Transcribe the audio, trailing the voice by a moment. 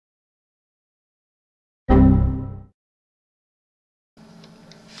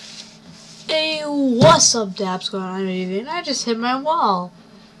Hey, what's up, Dab Squad? I'm Evie, and I just hit my wall.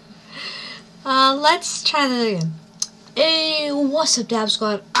 Let's try that again. Hey, what's up, Dab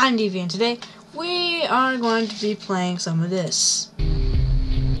Squad? I'm Evie, and today we are going to be playing some of this.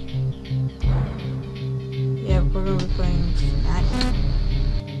 Yeah, we're going to be playing Fnatic.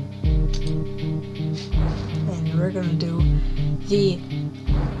 And we're going to do the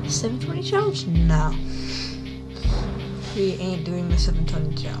 720 challenge? No. We ain't doing the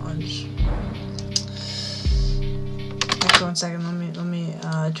 720 challenge. Actually, 1 second. Let me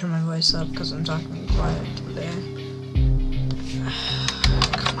turn my voice up because I'm talking quiet today.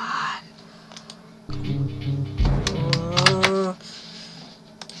 Come on. Whoa.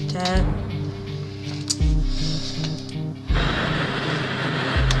 Dad.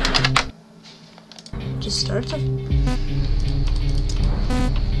 Just start the.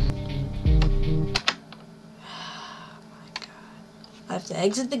 I have to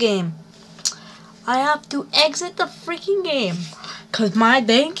exit the game. I have to exit the freaking game. Cause my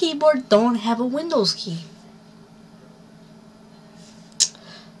dang keyboard don't have a Windows key.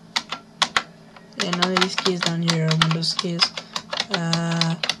 Yeah, none of these keys down here are Windows keys.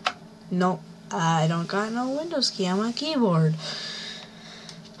 Nope. I don't got no Windows key on my keyboard.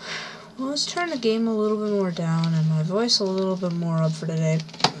 Well, let's turn the game a little bit more down and my voice a little bit more up for today.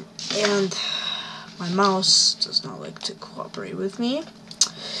 And my mouse does not like to cooperate with me.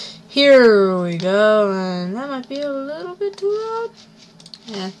 Here we go, and that might be a little bit too loud.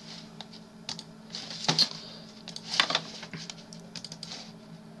 Yeah.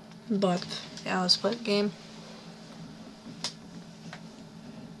 But, yeah, let's play the game.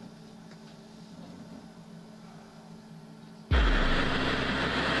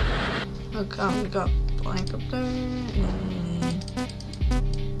 Okay, we got blank up there.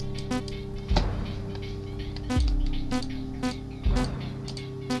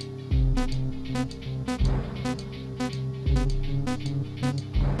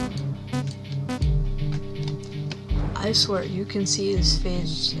 I swear, you can see his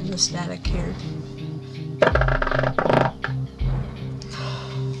face in the static here.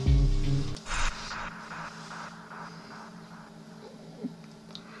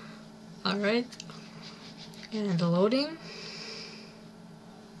 Alright. And loading.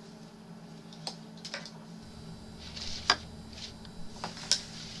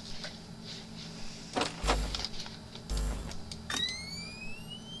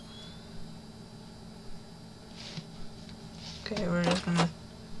 Okay, we're just gonna.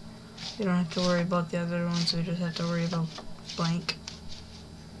 We don't have to worry about the other ones, we just have to worry about blank.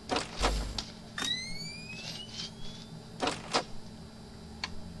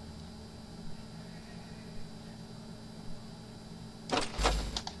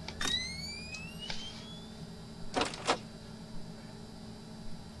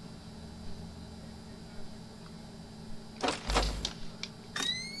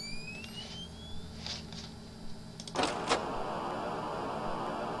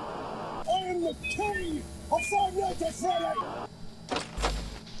 The king of Five Nights at Freddy.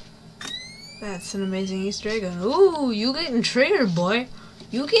 That's an amazing Easter egg. Ooh, you getting triggered, boy.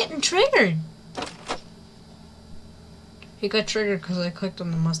 You getting triggered. He got triggered because I clicked on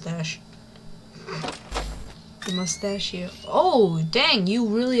the mustache. The mustachio. Oh, dang, you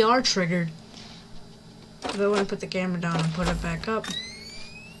really are triggered. But when I put the camera down and put it back up.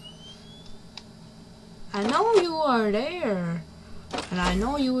 I know you are there. And I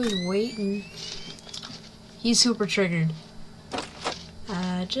know you was waiting. He's super triggered.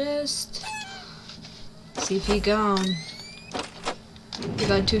 Just see if he gone. He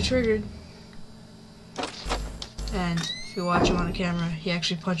got too triggered. And if you watch him on the camera, he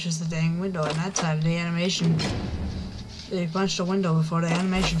actually punches the dang window, and that's how the animation. He punched a window before the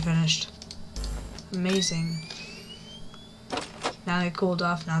animation finished. Amazing. Now they cooled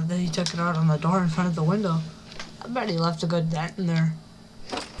off now that he took it out on the door in front of the window. I bet he left a good dent in there.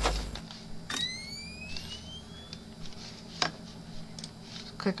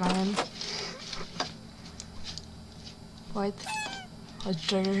 Click on him. What? Let's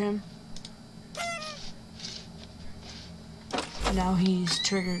trigger him. Now he's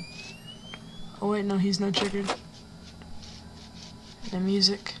triggered. Oh wait, no, he's not triggered. The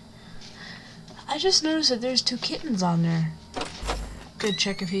music. I just noticed that there's 2 kittens on there. Good,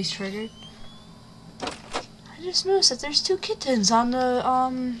 check if he's triggered. I just noticed that there's 2 kittens on the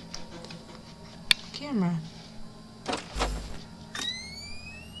camera.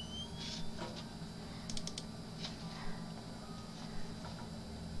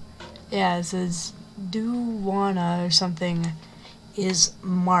 Yeah, it says do wanna or something is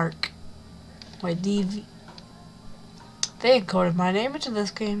Mark. Wait, They encoded my name into this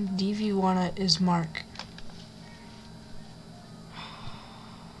game. DV1 is Mark.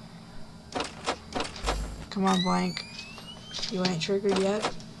 Come on, Blank. You ain't triggered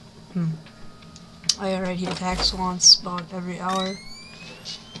yet? Oh, yeah, right. He attacks once about every hour.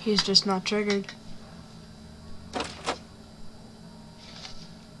 He's just not triggered.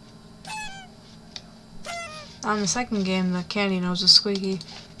 On the second game, the candy nose is squeaky.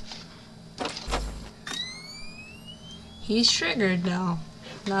 He's triggered now.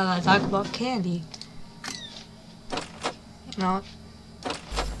 Now that I talk about candy. You know.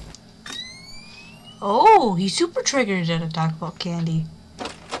 Oh, he's super triggered at I talk about candy.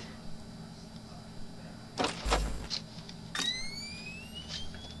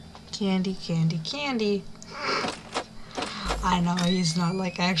 Candy, candy, candy. I know he's not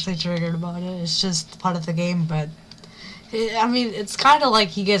like actually triggered about it. It's just part of the game, but I mean, it's kind of like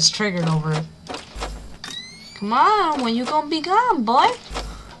he gets triggered over it. Come on, when you gonna be gone, boy?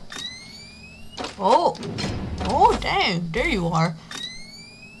 Oh, oh, dang, there you are.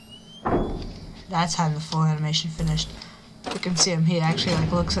 That's how the full animation finished. You can see him. He actually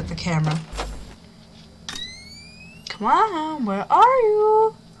like looks at the camera. Come on, where are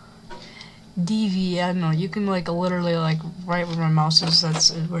you? DV, I don't know, you can like literally like right where my mouse is,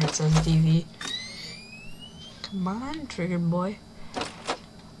 that's where it says DV. Come on, triggered boy.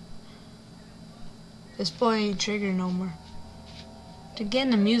 This boy ain't triggered no more. Again,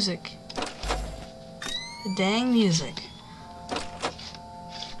 the music. The dang music.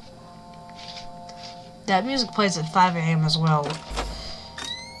 That music plays at 5 AM as well.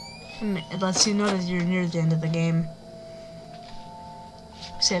 It lets you know that you're near the end of the game.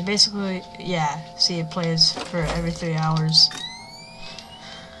 See, basically, yeah, see, it plays for every 3 hours.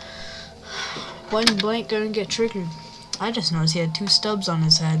 When Blank gonna get triggered? I just noticed he had 2 stubs on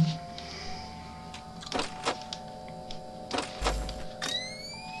his head.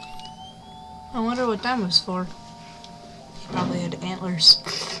 I wonder what that was for. He probably had antlers.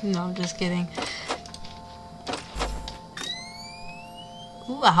 No, I'm just kidding.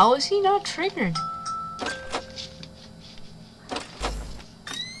 Ooh, how is he not triggered?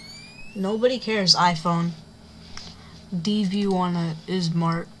 Nobody cares, iPhone. DV1 is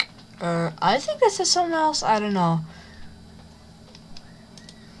Mark. I think this is something else. I don't know.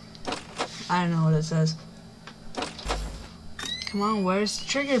 I don't know what it says. Come on, where's the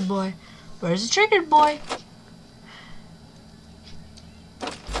triggered boy? Where's the triggered boy?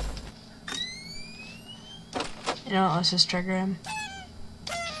 You know, let's just trigger him.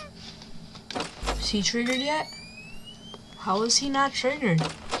 Is he triggered yet? How is he not triggered?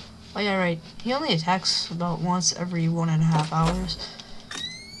 Oh yeah, right. He only attacks about once every 1.5 hours.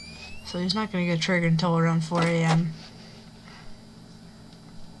 So he's not gonna get triggered until around 4 AM.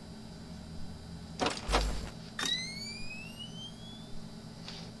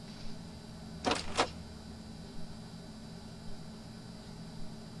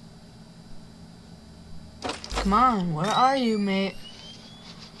 Come on, where are you, mate?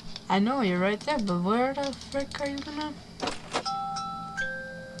 I know you're right there, but where the frick are you gonna...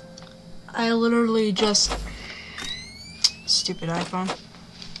 I literally just... Stupid iPhone.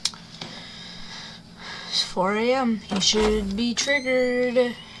 It's 4 AM. He should be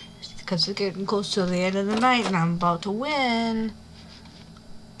triggered. Because it's getting close to the end of the night and I'm about to win.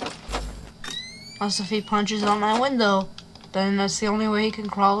 Unless if he punches out my window, then that's the only way he can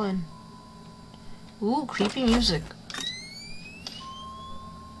crawl in. Ooh, creepy music.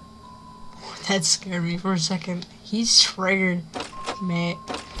 That scared me for a second. He's triggered, mate.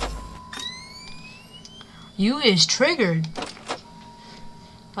 You is triggered.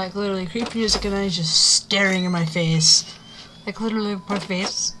 Like literally creepy music and then he's just staring in my face. Like literally my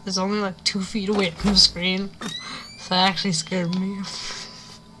face is only like 2 feet away from the screen. So that actually scared me.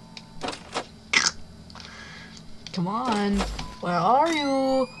 Come on. Where are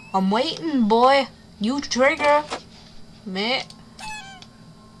you? I'm waiting, boy. You trigger. Mate.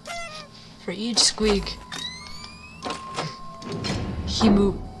 For each squeak. He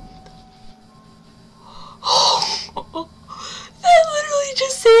moved. That literally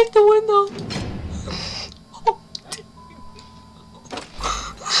just saved the window.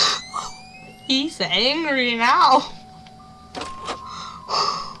 He's angry now.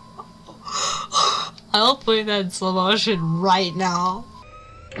 I'll play that in slow motion right now.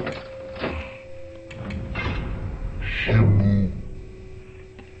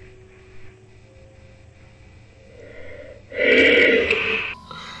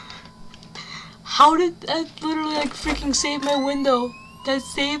 How did that literally like freaking save my window? That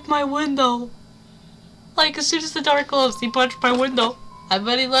saved my window. Like as soon as the door closed, he punched my window. I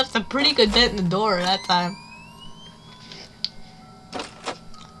bet he left a pretty good dent in the door that time.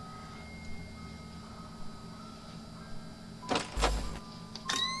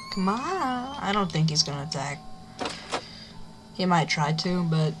 Come on. I don't think he's gonna attack. He might try to,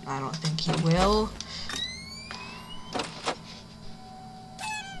 but I don't think he will.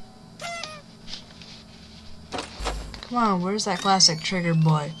 Come on, where's that classic trigger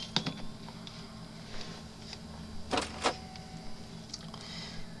boy?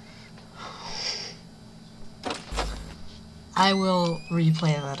 I will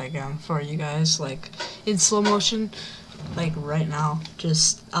replay that again for you guys, like, in slow motion, like, right now.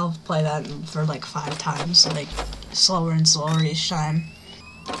 Just, I'll play that for, like, 5 times, like, slower and slower each time.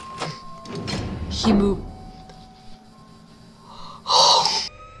 He moved.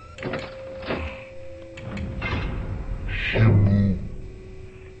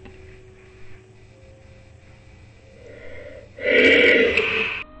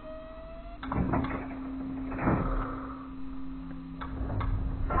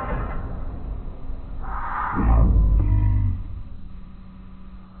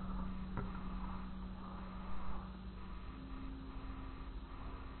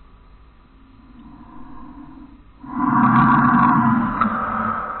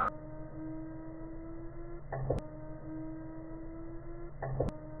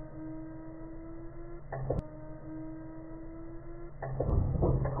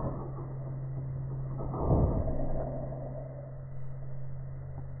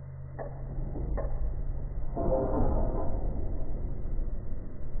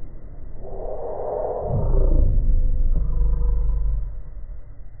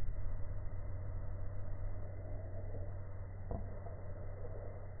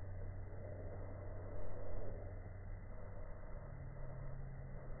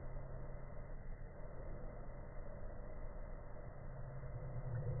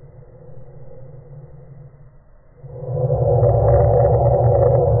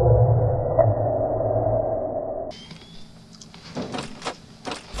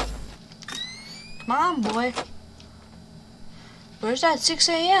 Come on, boy. Where's that 6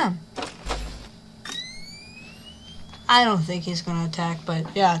 a.m.? I don't think he's gonna attack, but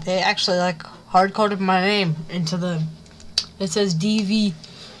yeah, they actually like hard-coded my name into the. It says DV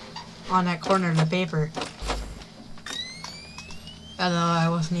on that corner of the paper. Although I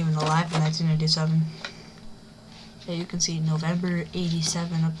wasn't even alive in 1987. Yeah, you can see November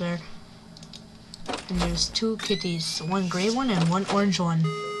 87 up there. And there's 2 kitties, one gray one and one orange one.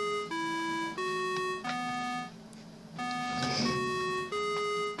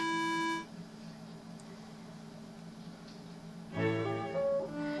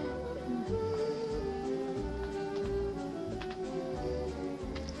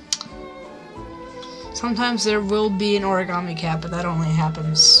 Sometimes there will be an origami cat, but that only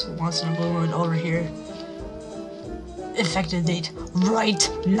happens once in a blue moon over here. Effective date right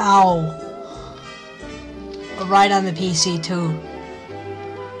now. Right on the PC too.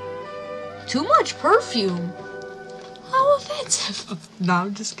 Too much perfume. How offensive. No,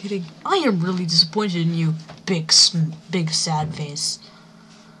 I'm just kidding. I am really disappointed in you, big sad face.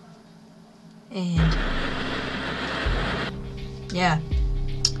 And yeah,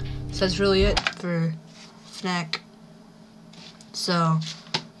 so that's really it for FNAC. So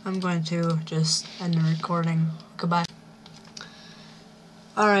I'm going to just end the recording. Goodbye.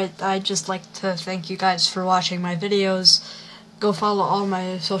 Alright, I'd just like to thank you guys for watching my videos. Go follow all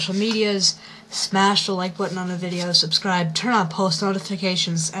my social medias, smash the like button on the video, subscribe, turn on post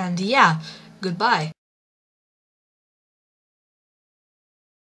notifications, and yeah, goodbye.